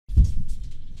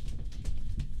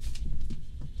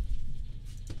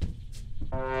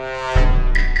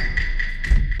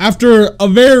After a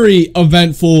very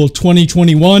eventful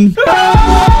 2021.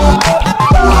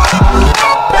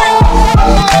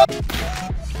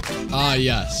 Ah,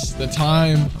 yes, the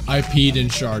time I peed and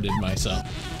sharded myself.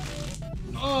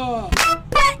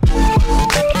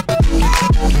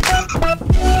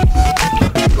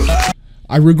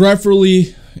 I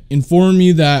regretfully inform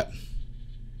you that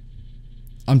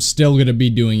I'm still gonna be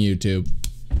doing YouTube.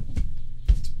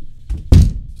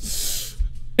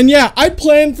 And yeah, I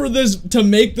planned for this to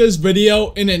make this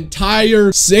video an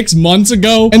entire 6 months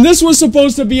ago. And this was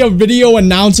supposed to be a video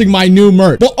announcing my new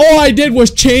merch. But all I did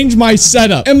was change my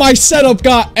setup. And my setup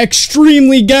got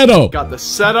extremely ghetto. Got the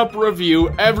setup review,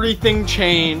 everything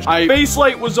changed. My face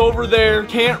light was over there,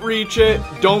 can't reach it,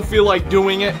 don't feel like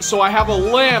doing it. So I have a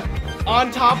lamp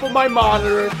on top of my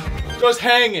monitor, just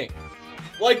hanging.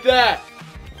 Like that.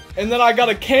 And then I got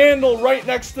a candle right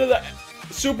next to the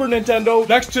Super Nintendo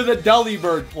next to the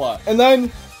Delibird plug. And then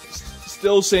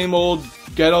still same old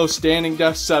ghetto standing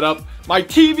desk setup. My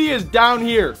TV is down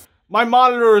here. My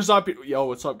monitor is up here. Yo,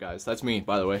 what's up guys? That's me,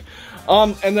 by the way.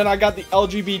 And then I got the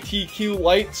LGBTQ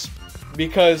lights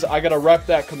because I gotta rep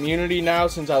that community now.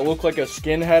 Since I look like a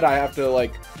skinhead, I have to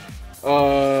like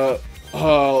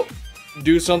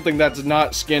do something that's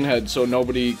not skinhead so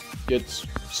nobody gets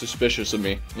suspicious of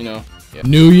me, you know? Yeah.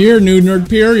 New year, new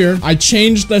Nerdperior. I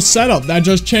changed the setup. That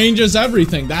just changes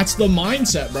everything. That's the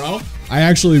mindset, bro. I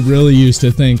actually really used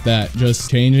to think that just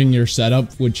changing your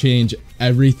setup would change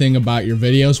everything about your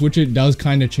videos, which it does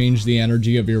kind of change the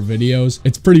energy of your videos.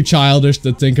 It's pretty childish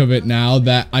to think of it now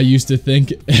that I used to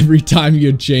think every time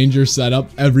you change your setup,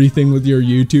 everything with your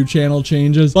YouTube channel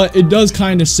changes. But it does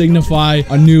kind of signify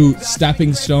a new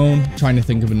stepping stone. I'm trying to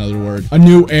think of another word. A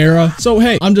new era. So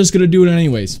hey, I'm just gonna do it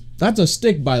anyways. That's a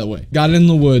stick, by the way. Got it in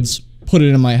the woods, put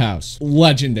it in my house.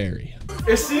 Legendary.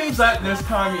 It seems that this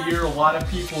time of year, a lot of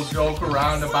people joke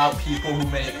around about people who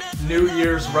make New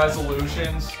Year's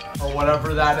resolutions or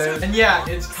whatever that is. And yeah,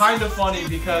 it's kind of funny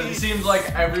because it seems like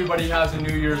everybody has a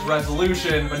New Year's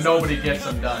resolution, but nobody gets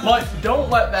them done. But don't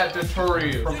let that deter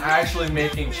you from actually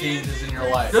making changes in your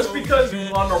life. Just because you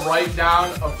want to write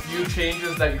down a few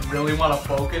changes that you really want to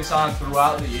focus on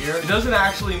throughout the year, it doesn't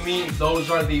actually mean those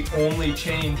are the only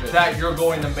changes that you're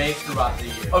going to make throughout the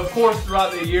year. Of course,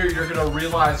 throughout the year, you're going to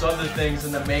realize other things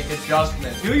and to make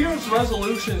adjustments. New Year's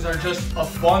resolutions are just a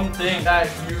fun thing that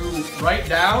you write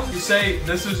down. You say,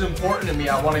 this is important to me.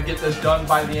 I want to get this done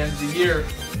by the end of the year.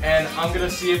 And I'm going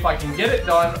to see if I can get it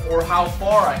done or how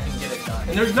far I can get it done.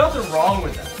 And there's nothing wrong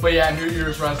with that. But yeah, New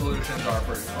Year's resolutions are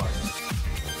pretty fun.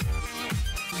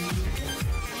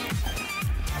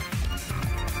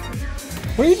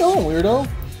 What are you doing, weirdo?